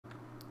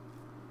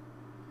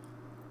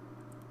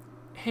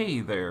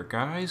Hey there,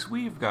 guys.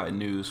 We've got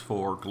news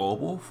for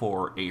Global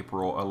for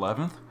April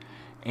 11th.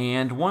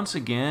 And once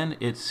again,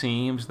 it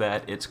seems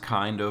that it's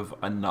kind of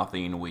a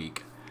nothing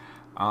week.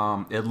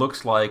 It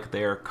looks like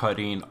they're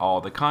cutting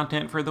all the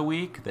content for the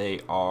week.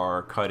 They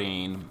are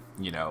cutting,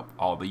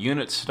 all the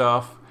unit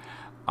stuff,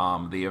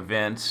 the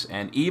events,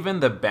 and even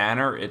the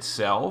banner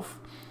itself.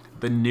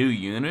 The new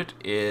unit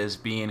is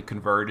being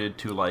converted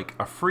to like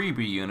a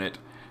freebie unit,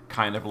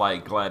 kind of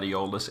like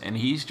Gladiolus, and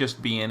he's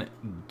just being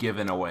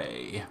given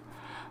away.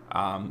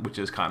 Which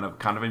is kind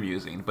of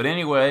amusing. But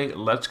anyway,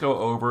 let's go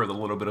over the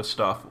little bit of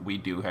stuff we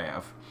do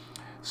have.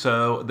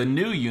 So the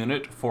new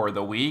unit for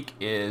the week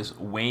is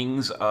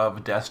Wings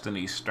of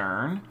Destiny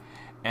Stern.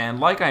 And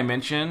like I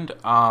mentioned,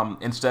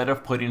 instead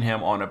of putting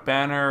him on a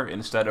banner,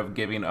 instead of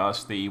giving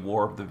us the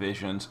War of the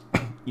Visions,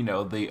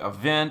 the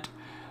event,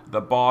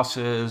 the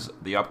bosses,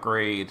 the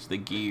upgrades, the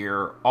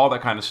gear, all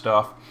that kind of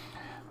stuff,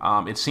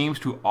 it seems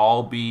to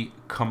all be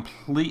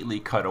completely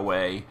cut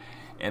away.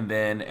 And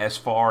then as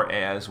far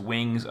as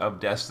Wings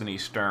of Destiny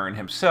Stern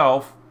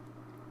himself,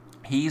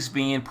 he's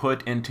being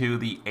put into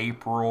the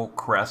April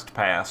Crest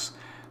Pass,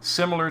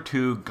 similar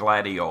to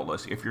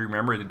Gladiolus. If you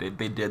remember,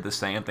 they did the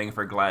same thing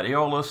for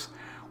Gladiolus,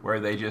 where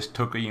they just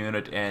took a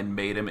unit and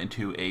made him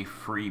into a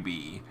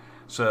freebie.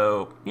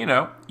 So,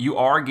 you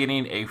are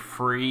getting a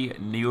free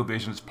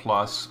Neovisions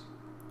Plus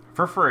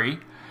for free.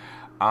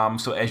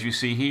 So as you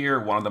see here,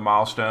 one of the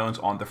milestones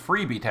on the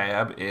freebie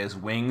tab is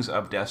Wings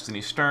of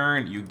Destiny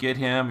Stern. You get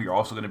him. You're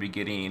also going to be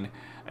getting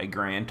a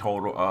grand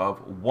total of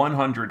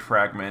 100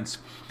 fragments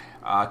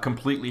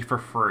completely for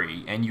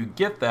free. And you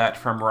get that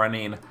from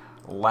running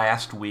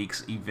last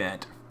week's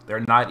event.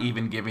 They're not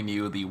even giving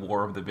you the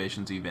War of the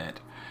Visions event.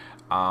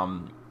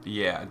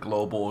 Yeah,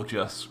 Global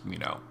just,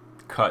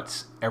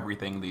 cuts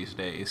everything these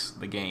days.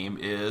 The game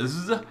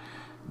is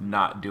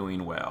not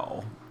doing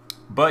well.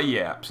 But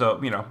yeah, so,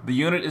 the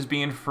unit is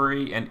being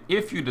free, and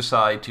if you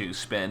decide to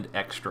spend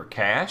extra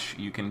cash,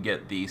 you can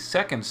get the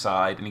second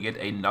side and get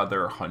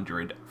another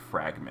 100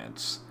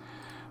 fragments.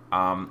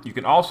 You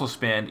can also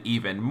spend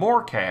even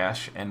more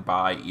cash and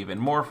buy even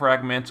more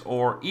fragments,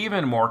 or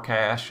even more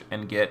cash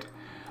and get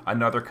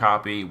another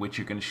copy, which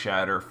you can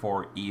shatter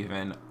for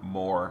even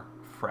more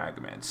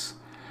fragments.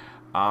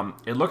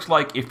 It looks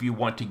like if you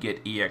want to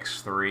get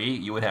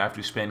EX3, you would have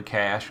to spend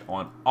cash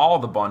on all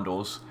the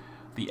bundles,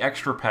 the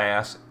extra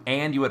pass,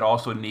 and you would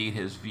also need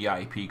his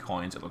VIP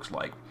coins, it looks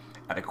like.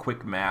 At a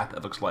quick math,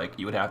 it looks like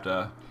you would have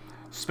to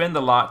spend a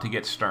lot to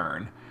get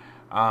Stern.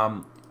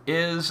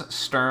 Is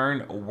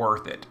Stern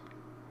worth it?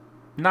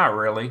 Not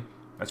really.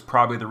 That's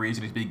probably the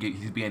reason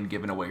he's being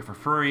given away for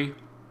free.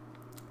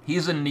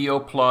 He's a Neo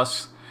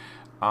Plus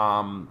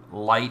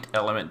light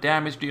element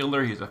damage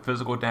dealer. He's a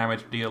physical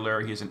damage dealer.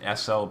 He's an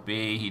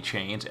SLB. He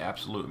chains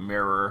Absolute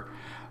Mirror.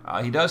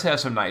 He does have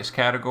some nice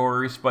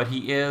categories, but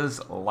he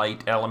is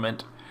light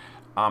element.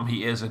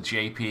 He is a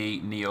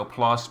JP Neo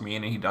Plus,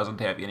 meaning he doesn't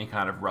have any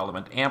kind of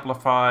relevant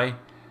amplify,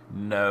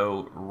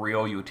 no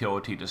real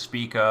utility to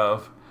speak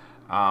of.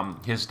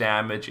 His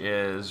damage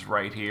is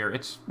right here.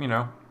 It's,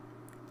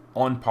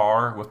 on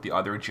par with the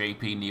other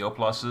JP Neo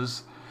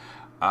Pluses.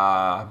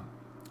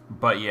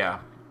 But yeah,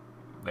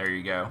 there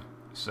you go.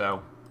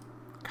 So,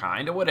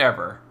 kind of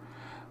whatever.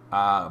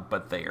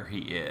 But there he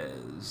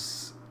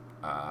is.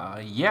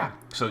 Yeah,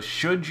 so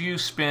should you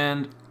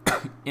spend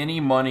any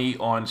money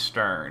on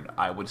Stern?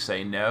 I would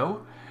say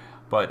no,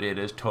 but it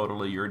is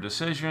totally your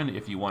decision.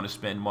 If you want to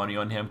spend money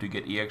on him to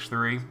get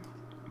EX3,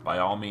 by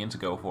all means,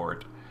 go for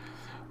it.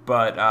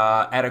 But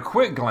at a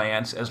quick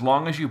glance, as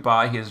long as you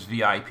buy his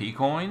VIP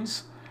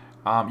coins,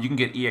 you can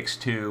get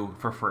EX2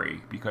 for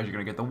free, because you're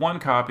going to get the one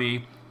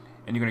copy,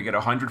 and you're going to get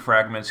 100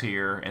 fragments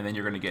here, and then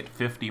you're going to get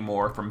 50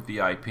 more from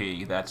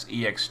VIP. That's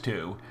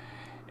EX2.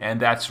 And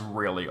that's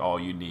really all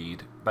you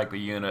need. Like the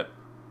unit,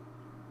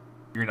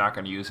 you're not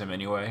going to use him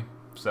anyway.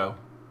 So,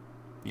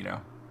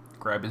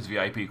 grab his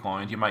VIP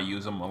coins. You might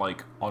use them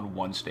like on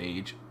one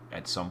stage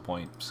at some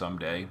point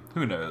someday.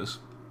 Who knows?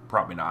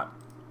 Probably not.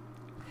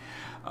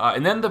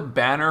 And then the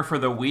banner for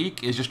the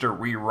week is just a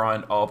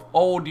rerun of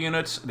old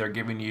units. They're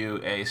giving you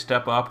a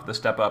step up. The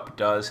step up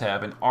does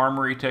have an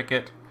armory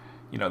ticket.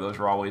 Those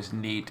are always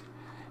neat.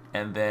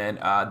 And then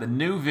the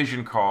new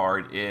vision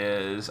card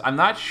is, I'm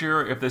not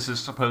sure if this is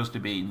supposed to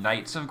be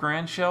Knights of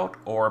Grandshelt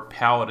or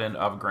Paladin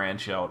of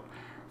Grandshelt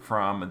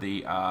from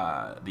the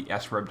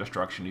SREB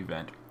Destruction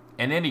event.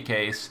 In any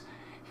case,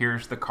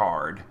 here's the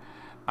card.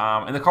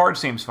 And the card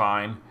seems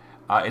fine.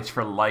 It's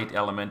for Light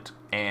Element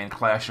and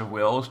Clash of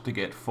Wills to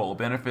get full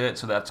benefit,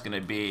 so that's going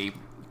to be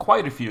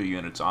quite a few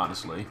units,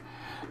 honestly.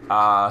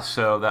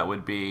 So that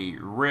would be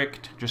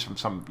Richt, just from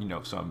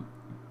some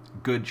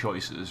good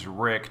choices.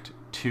 Richt,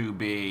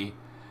 2B,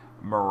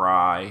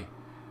 Mirai,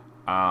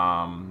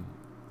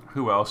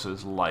 who else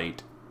is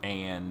light,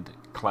 and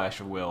Clash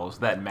of Wills.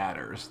 That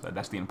matters.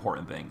 That's the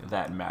important thing.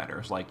 That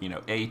matters. Like,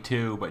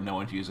 A2, but no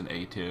one's using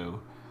A2.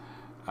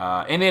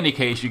 In any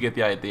case, you get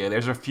the idea.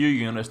 There's a few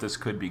units this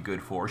could be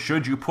good for.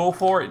 Should you pull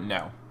for it?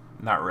 No,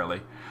 not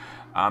really.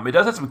 It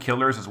does have some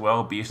killers as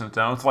well, Beast and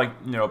Stone. It's like,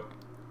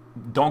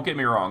 don't get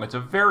me wrong, it's a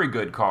very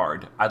good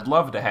card. I'd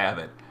love to have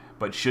it.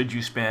 But should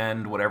you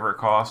spend whatever it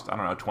costs, I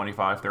don't know,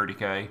 25,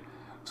 30K,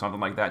 something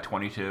like that,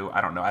 22,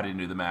 I don't know, I didn't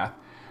do the math.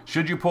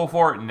 Should you pull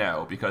for it?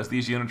 No, because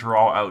these units are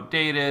all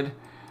outdated.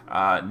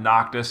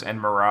 Noctis and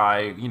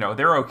Mirai, you know,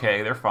 they're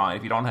okay, they're fine.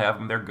 If you don't have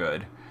them, they're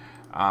good.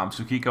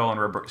 Tsukiko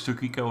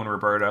and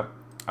Roberta,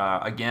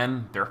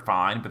 again, they're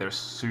fine, but they're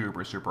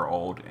super, super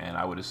old, and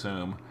I would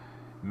assume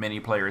many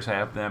players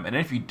have them. And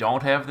if you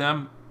don't have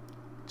them,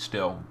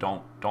 still,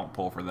 don't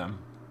pull for them.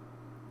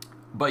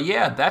 But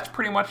yeah, that's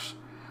pretty much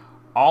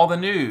all the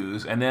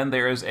news. And then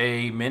there's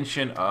a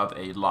mention of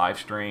a live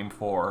stream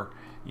for,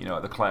 you know,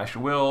 the Clash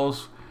of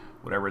Wills,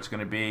 whatever it's going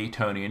to be,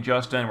 Tony and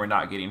Justin. We're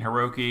not getting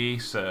Hiroki,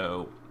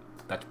 so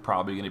that's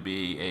probably going to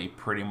be a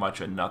pretty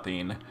much a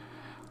nothing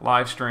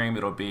live stream.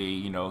 It'll be,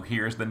 you know,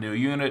 here's the new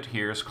unit,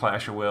 here's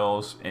Clash of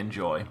Wills,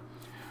 enjoy.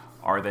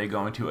 Are they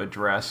going to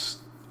address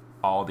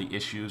all the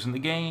issues in the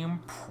game?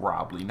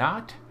 Probably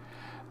not.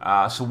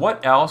 So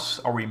what else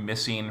are we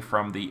missing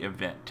from the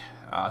event?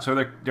 So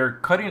they're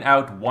cutting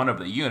out one of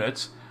the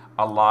units,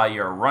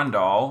 Alaya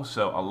Rundal.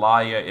 So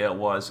Alaya, it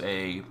was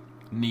a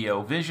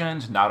Neo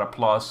Visions, not a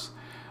plus.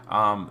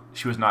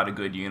 She was not a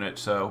good unit,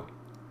 so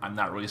I'm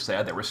not really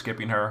sad that we're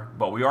skipping her,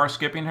 but we are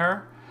skipping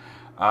her.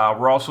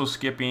 We're also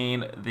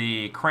skipping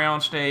the Crown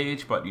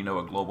stage, but you know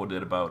what Global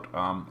did about,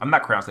 I'm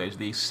not Crown stage,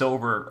 the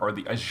Silver or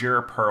the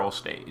Azure Pearl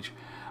stage.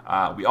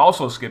 We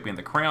also skipping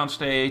the Crown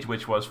stage,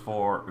 which was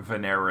for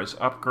Venera's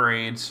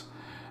upgrades.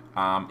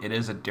 It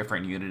is a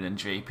different unit in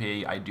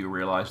JP, I do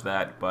realize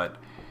that, but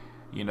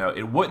you know,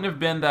 it wouldn't have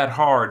been that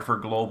hard for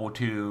Global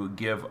to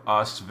give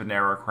us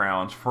Venera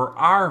crowns for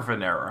our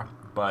Venera,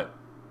 but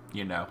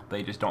you know,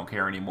 they just don't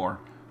care anymore.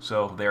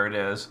 So there it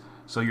is.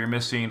 So you're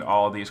missing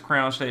all these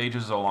crown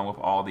stages along with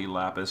all the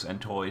lapis and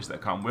toys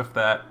that come with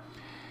that.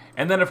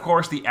 And then of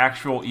course the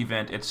actual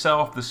event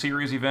itself, the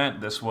series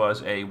event. This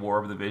was a War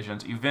of the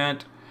Visions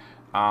event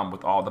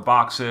with all the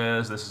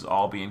boxes. This is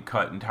all being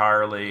cut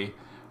entirely.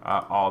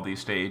 All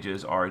these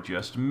stages are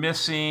just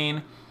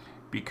missing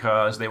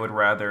because they would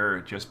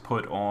rather just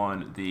put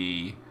on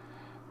the,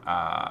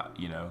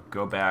 you know,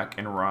 go back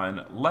and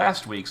run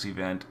last week's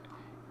event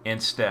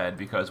instead,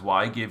 because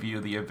why give you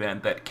the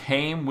event that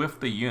came with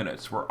the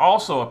units? We're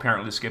also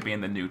apparently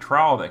skipping the new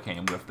trial that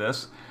came with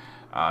this,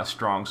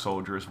 Strong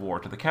Soldiers War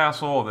to the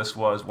Castle. This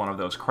was one of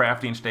those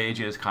crafting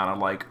stages, kind of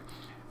like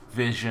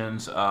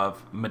Visions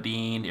of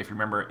Medine. If you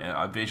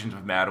remember Visions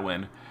of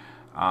Madeline,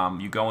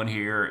 you go in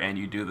here and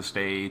you do the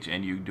stage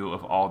and you do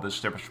it with all the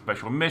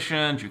special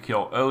missions. You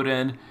kill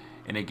Odin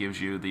and it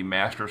gives you the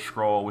Master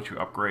Scroll, which you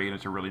upgrade.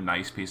 It's a really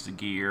nice piece of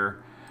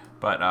gear.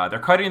 But they're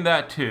cutting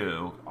that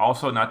too.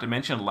 Also, not to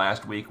mention,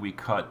 last week we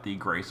cut the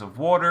Grace of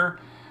Water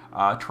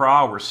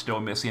trial. We're still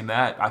missing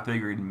that. I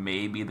figured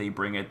maybe they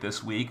bring it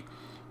this week,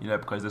 you know,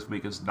 because this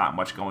week is not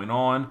much going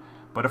on.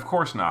 But of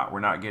course not. We're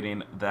not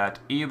getting that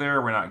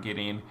either. We're not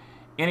getting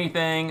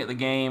anything. The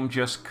game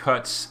just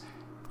cuts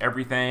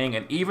everything,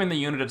 and even the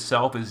unit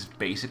itself is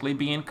basically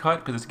being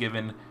cut because it's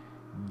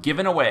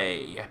given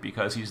away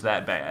because he's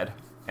that bad,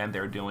 and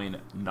they're doing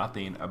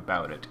nothing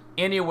about it.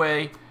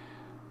 Anyway,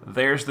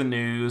 there's the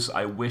news.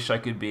 I wish I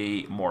could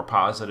be more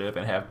positive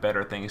and have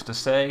better things to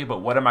say,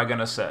 but what am I going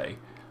to say?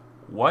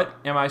 What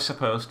am I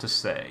supposed to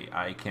say?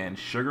 I can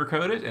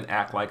sugarcoat it and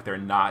act like they're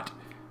not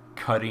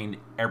cutting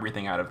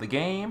everything out of the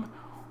game,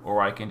 or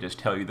I can just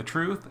tell you the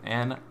truth,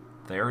 and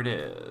there it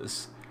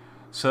is.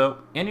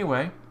 So,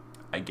 anyway,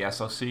 I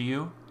guess I'll see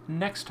you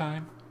next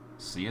time.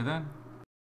 See you then.